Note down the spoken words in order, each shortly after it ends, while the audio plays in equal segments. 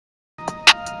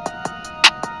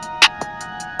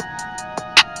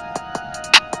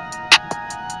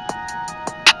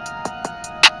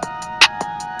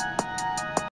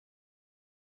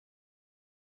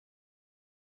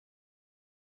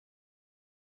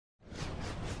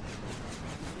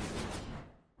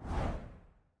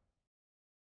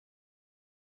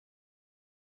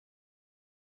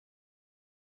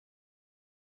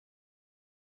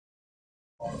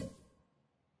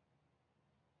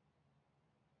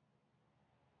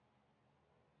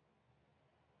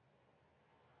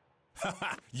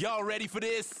Y'all ready for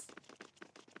this?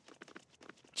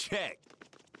 Check.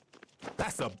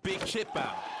 That's a big chip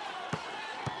out.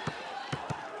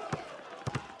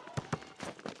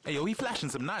 Hey, yo, he flashing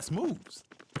some nice moves.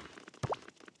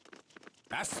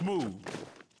 That's smooth.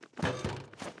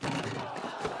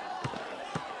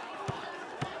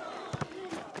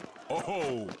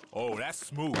 Oh, that's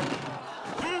smooth.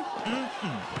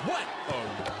 What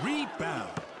a rebound.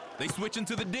 They switching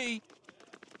to the D.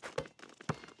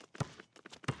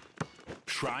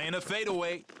 Trying a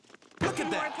fadeaway. Look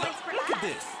at that. Look at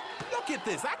this. Look at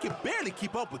this. I can barely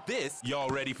keep up with this. Y'all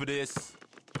ready for this?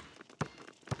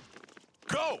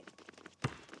 Go.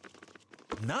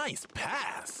 Nice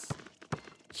pass.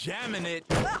 Jamming it.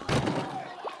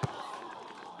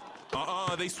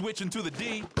 They switching to the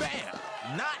D. Bam.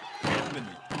 Not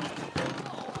happening.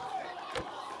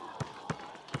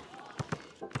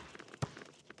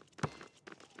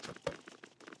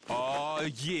 Oh,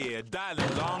 yeah,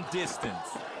 dialing long distance.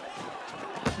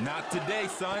 Not today,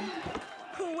 son.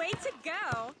 Way to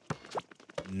go.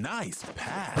 Nice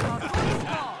pass.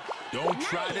 Don't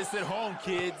try this at home,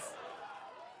 kids.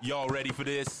 Y'all ready for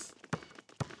this?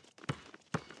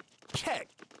 Check.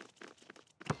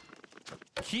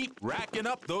 Keep racking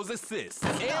up those assists.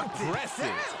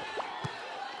 Impressive.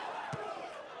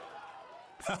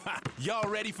 Y'all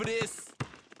ready for this?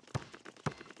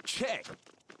 Check.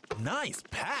 Nice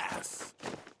pass.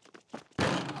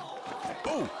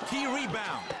 Oh, key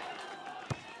rebound.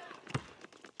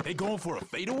 They going for a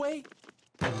fadeaway?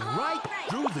 Right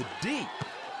through the D.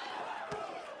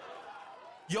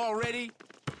 Y'all ready?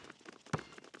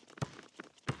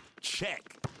 Check.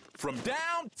 From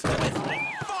down to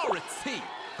authority.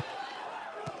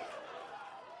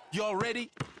 Y'all ready?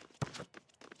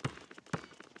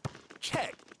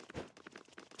 Check.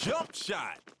 Jump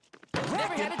shot.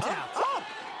 Never had a doubt. Up.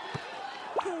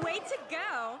 Way to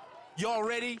go. Y'all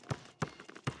ready?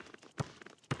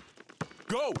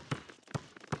 Go.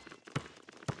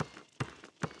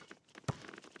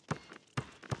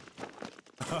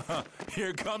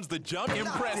 Here comes the jump.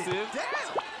 Impressive.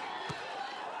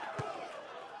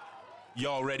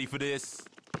 Y'all ready for this?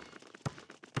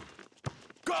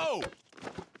 Go!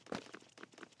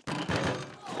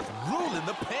 Ruling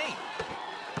the paint.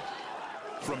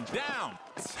 From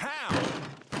downtown.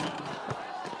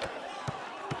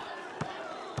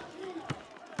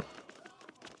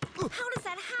 How does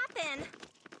that happen?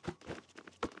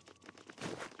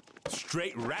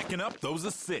 Straight racking up those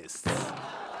assists.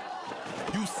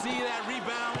 You see that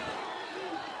rebound?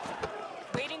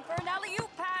 Waiting for an alley-oop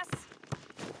pass.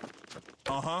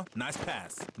 Nice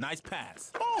pass. Nice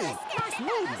pass. Oh, nice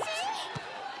move.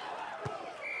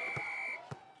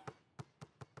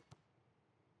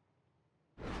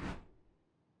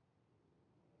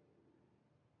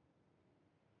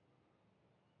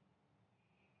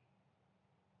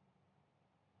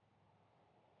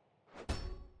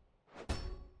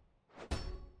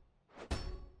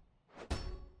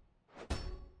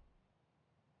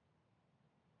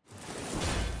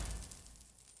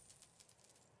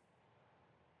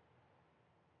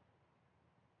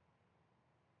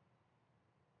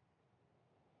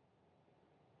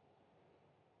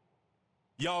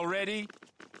 Y'all ready?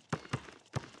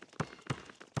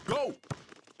 Go!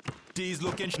 D's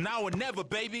looking now or never,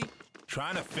 baby.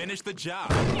 Trying to finish the job.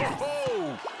 Yes.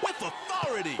 Oh, with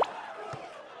authority.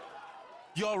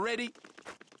 Y'all ready?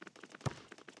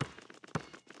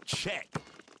 Check.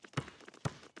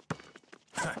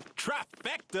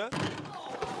 Trifecta.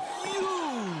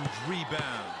 Huge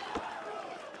rebound.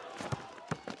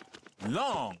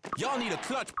 Long. Y'all need a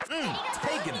clutch.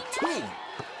 Taking it to him.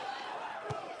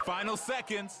 Final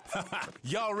seconds.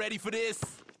 Y'all ready for this?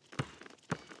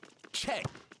 Check.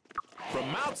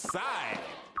 From outside.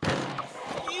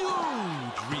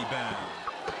 Huge rebound.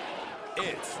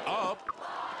 It's up.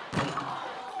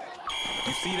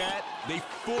 You see that? They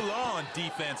full on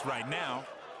defense right now.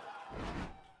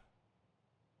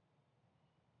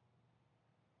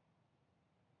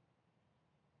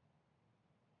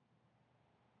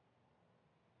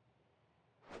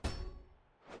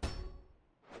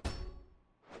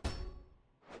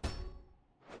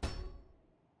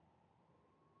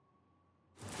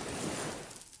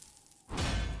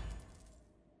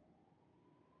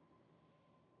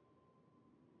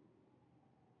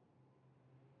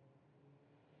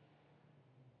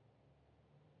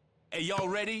 Hey, y'all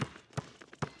ready?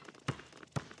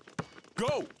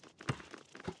 Go!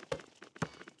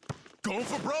 Going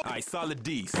for broke. All right, solid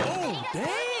D. Oh,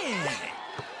 dang!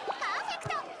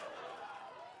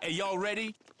 Hey, y'all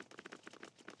ready?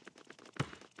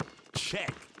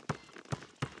 Check.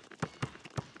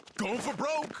 Going for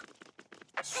broke.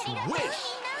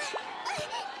 Swish.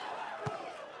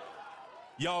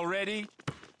 Y'all ready?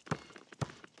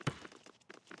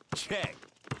 Check.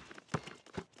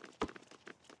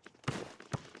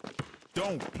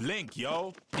 Don't blink,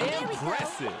 yo.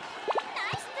 Impressive.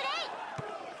 Nice play!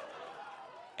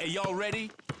 Hey, y'all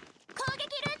ready? 攻撃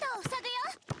ルートを塞ぐよ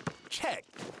Check.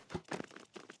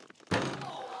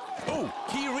 Oh,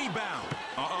 key rebound.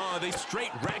 They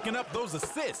straight racking up those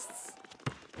assists.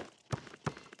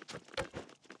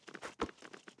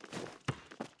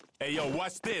 Hey, yo,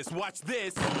 watch this, watch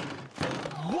this.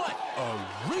 What a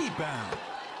rebound.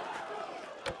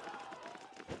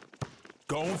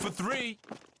 Going for three.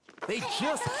 They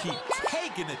just keep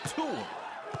taking it to him.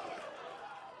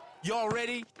 Y'all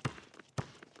ready?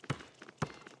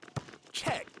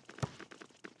 Check.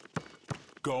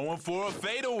 Going for a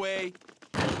fadeaway.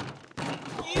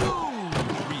 Huge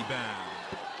rebound.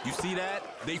 You see that?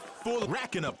 They full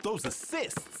racking up those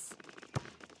assists.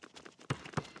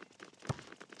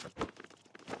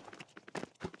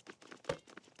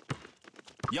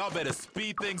 Y'all better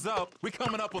speed things up. We're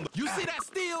coming up on the... You see that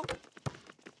steal?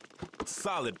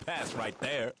 Solid pass right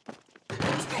there.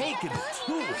 Taking it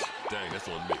to him. Dang, that's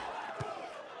on me.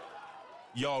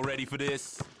 Y'all ready for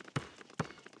this?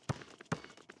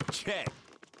 Check.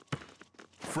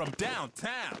 From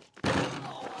downtown.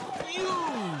 Huge.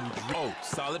 Oh,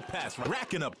 solid pass.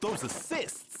 Racking up those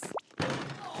assists.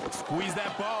 Squeeze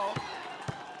that ball.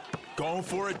 Going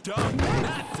for a dunk.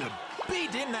 Not to be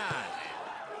denied.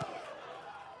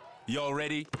 Y'all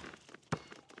ready?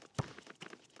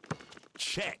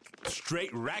 Check.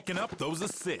 Straight racking up those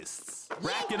assists.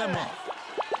 Racking them up.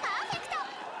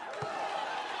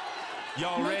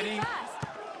 Y'all ready?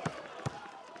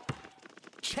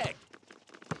 Check.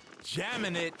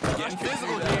 Jamming it. Getting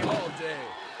physical here. All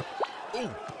day. Ooh.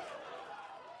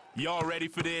 Y'all ready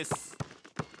for this?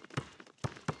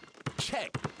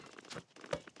 Check.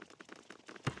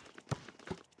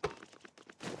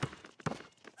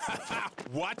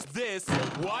 Watch this.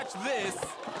 Watch this.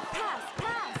 Pass,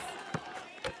 pass!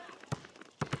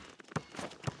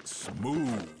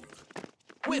 Smooth.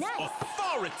 With Nice.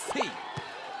 authority.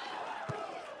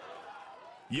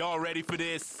 Y'all ready for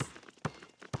this?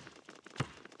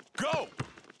 Go!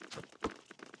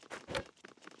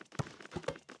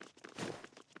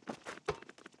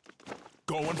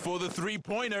 Going for the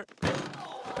three-pointer.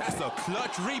 That's a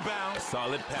clutch rebound.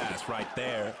 Solid pass right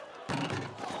there.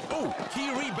 Oh, key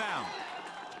rebound.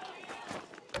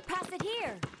 Pass it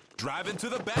here! Driving to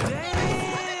the back.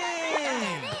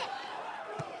 Dang!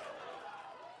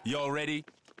 Y'all ready?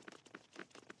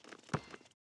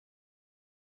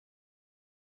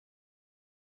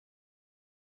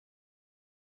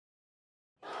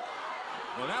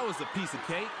 Well, that was a piece of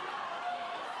cake.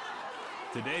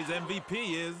 Today's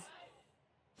MVP is...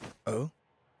 Oh?